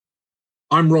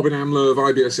I'm Robin Amler of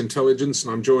IBS Intelligence,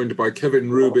 and I'm joined by Kevin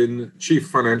Rubin, Chief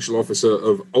Financial Officer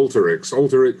of Alteryx.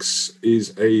 Alteryx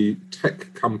is a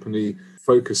tech company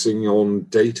focusing on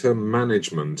data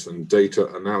management and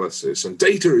data analysis. And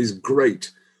data is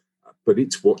great, but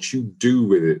it's what you do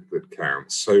with it that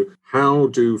counts. So how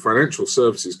do financial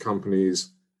services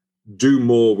companies do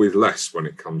more with less when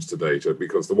it comes to data?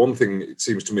 Because the one thing it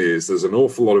seems to me is there's an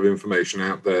awful lot of information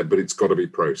out there, but it's got to be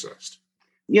processed.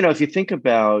 If you think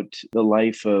about the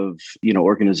life of,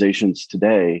 organizations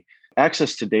today,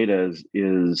 access to data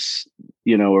is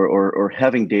or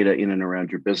having data in and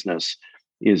around your business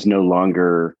is no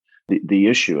longer the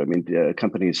issue. I mean,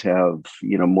 companies have,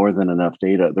 more than enough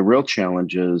data. The real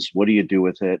challenge is, what do you do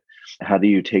with it? How do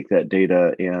you take that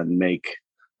data and make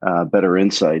better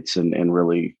insights and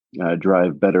really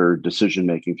drive better decision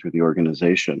making through the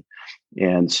organization?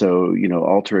 And so,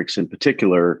 Alteryx in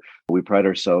particular, we pride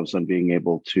ourselves on being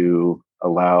able to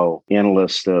allow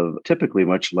analysts of typically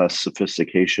much less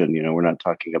sophistication. We're not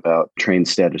talking about trained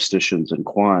statisticians and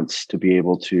quants to be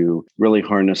able to really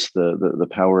harness the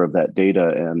power of that data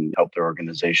and help their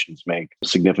organizations make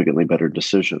significantly better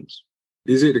decisions.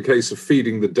 Is it a case of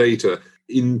feeding the data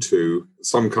into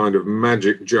some kind of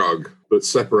magic jug that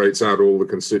separates out all the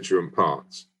constituent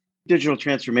parts? Digital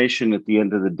transformation at the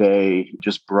end of the day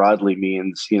just broadly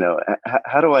means,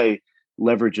 how do I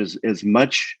leverage as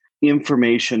much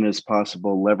information as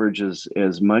possible, leverage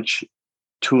as much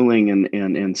tooling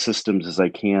and systems as I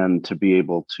can to be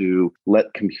able to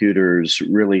let computers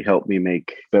really help me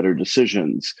make better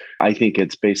decisions. I think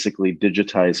it's basically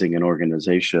digitizing an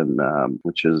organization,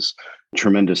 which is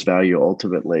tremendous value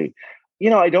ultimately.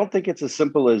 I don't think it's as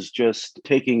simple as just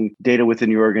taking data within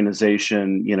your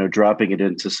organization, dropping it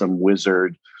into some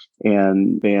wizard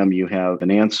and bam, you have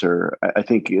an answer. I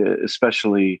think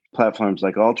especially platforms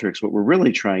like Alteryx, what we're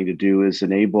really trying to do is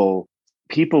enable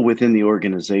people within the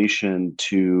organization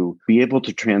to be able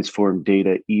to transform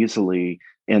data easily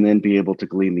and then be able to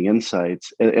glean the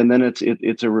insights. And then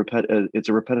it's a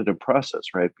repetitive process,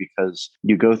 right? Because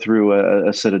you go through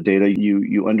a set of data,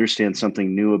 you understand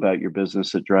something new about your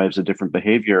business that drives a different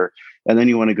behavior, and then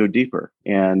you want to go deeper.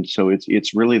 And so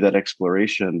it's really that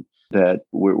exploration that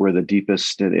where the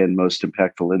deepest and most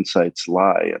impactful insights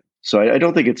lie. So I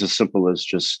don't think it's as simple as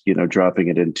just, dropping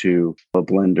it into a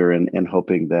blender and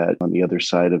hoping that on the other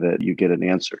side of it, you get an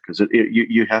answer, because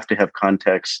you have to have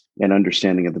context and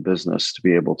understanding of the business to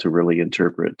be able to really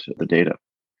interpret the data.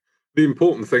 The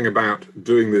important thing about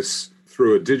doing this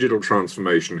through a digital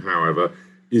transformation, however,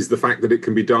 is the fact that it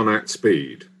can be done at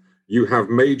speed. You have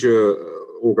major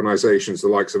organizations, the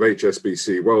likes of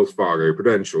HSBC, Wells Fargo,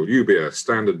 Prudential, UBS,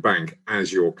 Standard Bank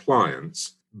as your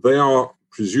clients. They are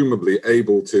presumably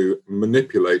able to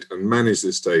manipulate and manage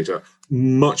this data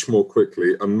much more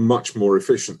quickly and much more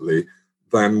efficiently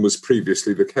than was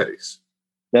previously the case.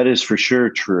 That is for sure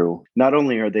true. Not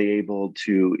only are they able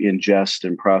to ingest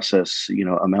and process,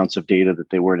 amounts of data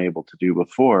that they weren't able to do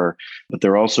before, but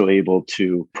they're also able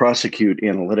to prosecute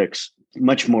analytics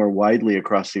much more widely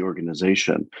across the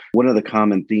organization. One of the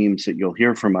common themes that you'll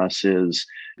hear from us is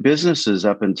businesses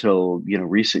up until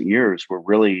recent years were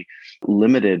really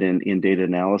limited in data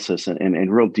analysis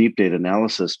and real deep data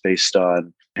analysis based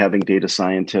on having data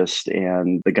scientists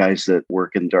and the guys that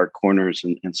work in dark corners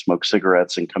and smoke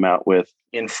cigarettes and come out with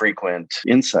infrequent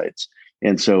insights.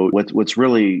 And so what's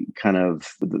really kind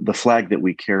of the flag that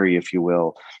we carry, if you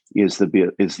will, is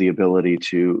the ability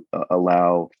to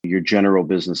allow your general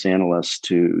business analysts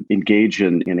to engage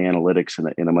in analytics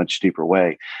in a much deeper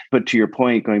way. But to your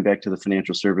point, going back to the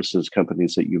financial services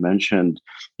companies that you mentioned,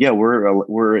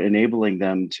 we're enabling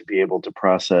them to be able to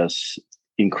process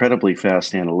incredibly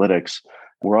fast analytics.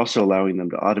 We're also allowing them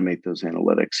to automate those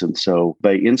analytics. And so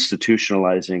by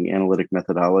institutionalizing analytic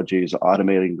methodologies,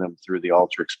 automating them through the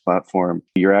Alteryx platform,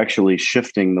 you're actually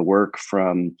shifting the work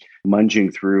from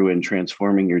munging through and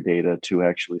transforming your data to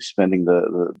actually spending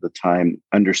the time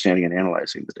understanding and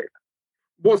analyzing the data.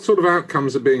 What sort of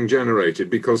outcomes are being generated?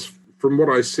 Because from what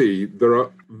I see, there are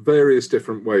various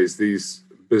different ways these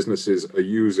businesses are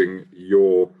using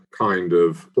your kind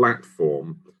of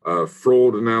platform.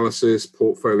 Fraud analysis,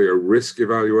 portfolio risk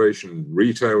evaluation,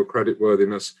 retail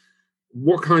creditworthiness.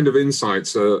 What kind of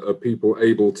insights are people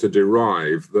able to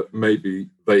derive that maybe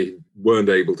they weren't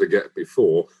able to get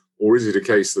before? Or is it a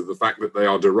case that the fact that they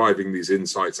are deriving these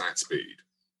insights at speed?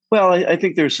 Well, I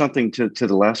think there's something to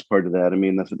the last part of that. I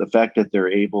mean, the fact that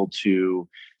they're able to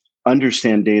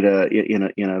understand data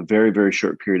in a very, very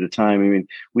short period of time. I mean,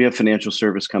 we have financial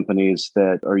service companies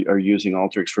that are using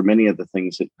Alteryx for many of the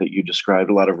things that you described,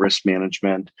 a lot of risk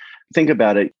management. Think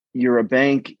about it. You're a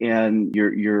bank and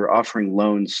you're offering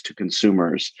loans to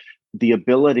consumers. the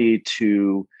ability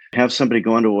to have somebody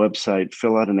go onto a website,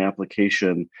 fill out an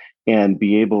application, and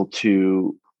be able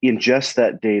to ingest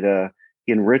that data,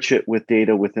 enrich it with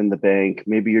data within the bank.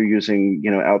 Maybe you're using,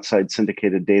 outside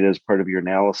syndicated data as part of your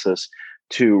analysis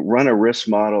to run a risk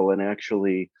model and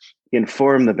actually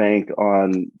inform the bank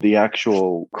on the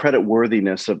actual credit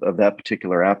worthiness of that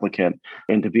particular applicant,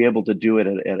 and to be able to do it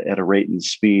at a rate and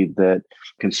speed that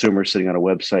consumers sitting on a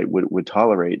website would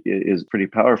tolerate is pretty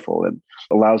powerful, and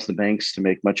allows the banks to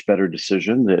make much better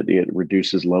decisions. It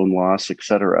reduces loan loss, et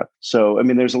cetera. So, I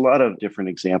mean, there's a lot of different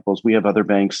examples. We have other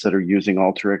banks that are using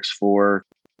Alteryx for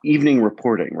evening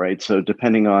reporting, right? So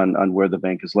depending on where the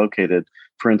bank is located,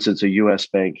 for instance, a U.S.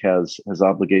 bank has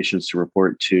obligations to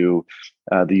report to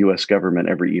the U.S. government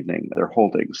every evening, their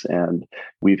holdings. And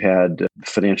we've had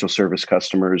financial service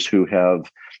customers who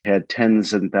have had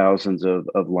tens and thousands of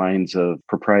lines of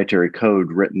proprietary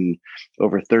code written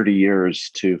over 30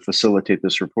 years to facilitate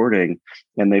this reporting.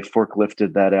 And they've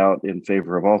forklifted that out in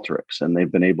favor of Alteryx. And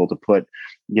they've been able to put,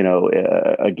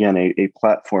 again, a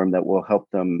platform that will help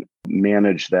them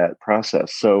manage that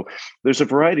process. So there's a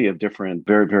variety of different,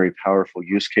 very, very powerful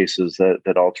use cases that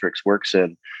Alteryx works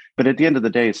in. But at the end of the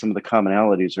day, some of the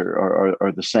commonalities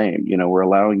are the same. We're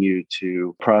allowing you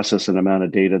to process an amount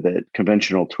of data that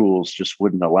conventional tools just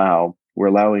wouldn't allow. We're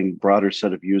allowing broader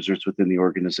set of users within the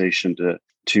organization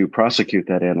to prosecute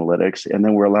that analytics. And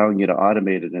then we're allowing you to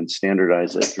automate it and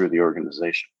standardize it through the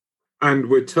organization. And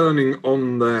we're turning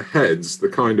on their heads the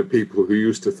kind of people who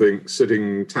used to think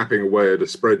tapping away at a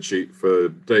spreadsheet for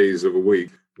days of a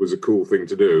week was a cool thing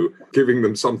to do, giving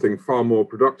them something far more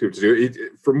productive to do.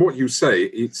 From what you say,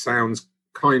 it sounds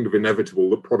kind of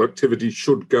inevitable that productivity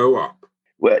should go up.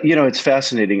 Well, it's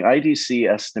fascinating. IDC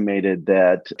estimated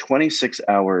that 26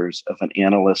 hours of an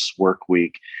analyst's work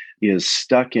week is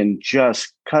stuck in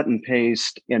just cut and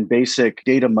paste and basic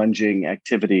data munging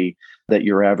activity that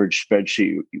your average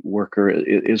spreadsheet worker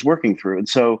is working through. And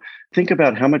so think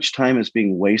about how much time is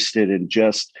being wasted in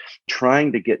just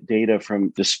trying to get data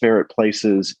from disparate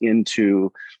places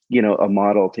into, a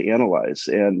model to analyze.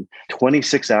 And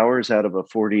 26 hours out of a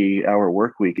 40-hour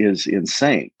work week is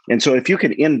insane. And so if you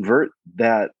can invert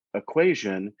that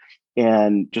equation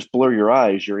and just blur your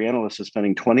eyes, your analyst is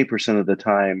spending 20% of the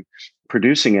time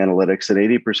producing analytics and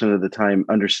 80% of the time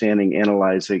understanding,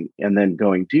 analyzing, and then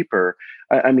going deeper.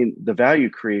 I mean, the value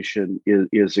creation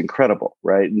is incredible,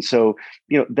 right? And so,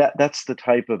 that's the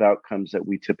type of outcomes that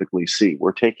we typically see.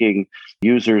 We're taking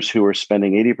users who are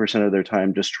spending 80% of their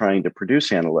time just trying to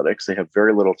produce analytics. They have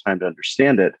very little time to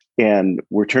understand it. And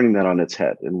we're turning that on its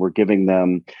head. And we're giving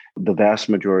them the vast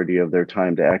majority of their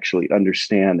time to actually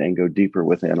understand and go deeper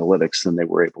with analytics than they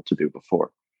were able to do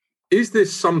before. Is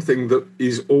this something that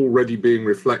is already being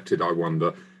reflected, I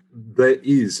wonder? There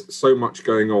is so much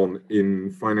going on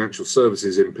in financial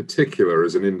services in particular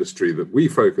as an industry that we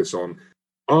focus on.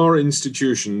 Are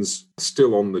institutions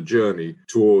still on the journey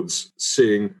towards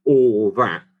seeing all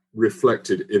that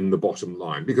reflected in the bottom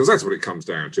line? Because that's what it comes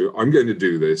down to. I'm going to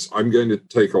do this. I'm going to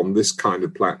take on this kind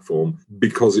of platform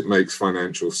because it makes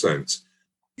financial sense.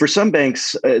 For some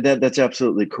banks, that's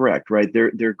absolutely correct, right?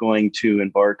 They're going to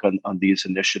embark on these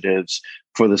initiatives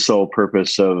for the sole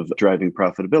purpose of driving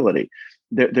profitability.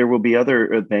 There will be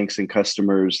other banks and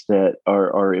customers that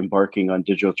are embarking on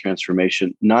digital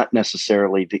transformation, not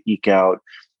necessarily to eke out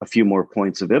a few more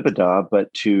points of EBITDA,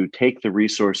 but to take the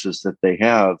resources that they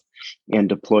have and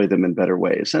deploy them in better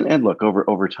ways. And look,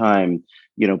 over time,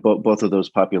 both of those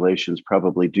populations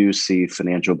probably do see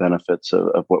financial benefits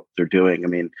of what they're doing. I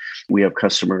mean, we have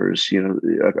customers,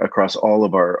 across all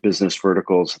of our business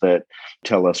verticals that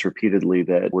tell us repeatedly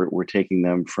that we're taking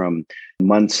them from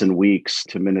months and weeks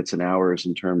to minutes and hours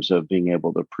in terms of being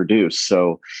able to produce.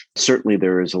 So certainly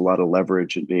there is a lot of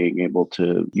leverage in being able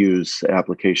to use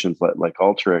applications like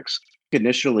Alteryx.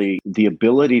 Initially, the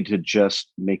ability to just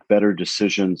make better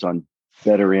decisions on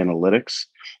better analytics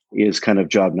is kind of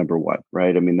job number one,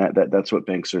 right? I mean, that's what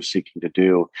banks are seeking to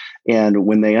do. And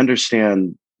when they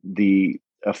understand the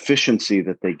efficiency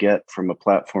that they get from a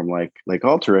platform like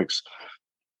Alteryx,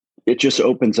 it just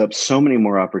opens up so many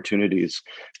more opportunities,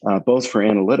 both for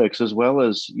analytics as well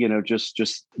as,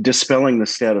 just dispelling the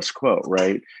status quo,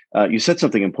 right? You said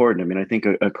something important. I mean, I think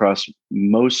across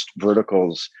most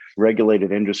verticals,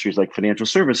 regulated industries like financial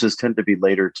services tend to be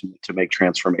later to make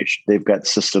transformation. They've got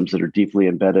systems that are deeply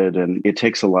embedded, and it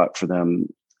takes a lot for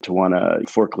them to want to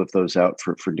forklift those out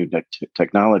for new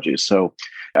technologies. So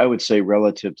I would say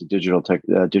relative to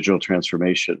digital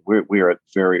transformation, we are at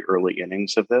very early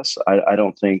innings of this. I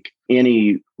don't think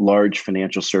any large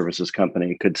financial services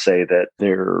company could say that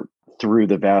they're through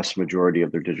the vast majority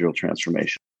of their digital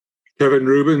transformation. Kevin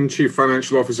Rubin, Chief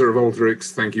Financial Officer of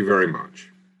Alteryx, thank you very much.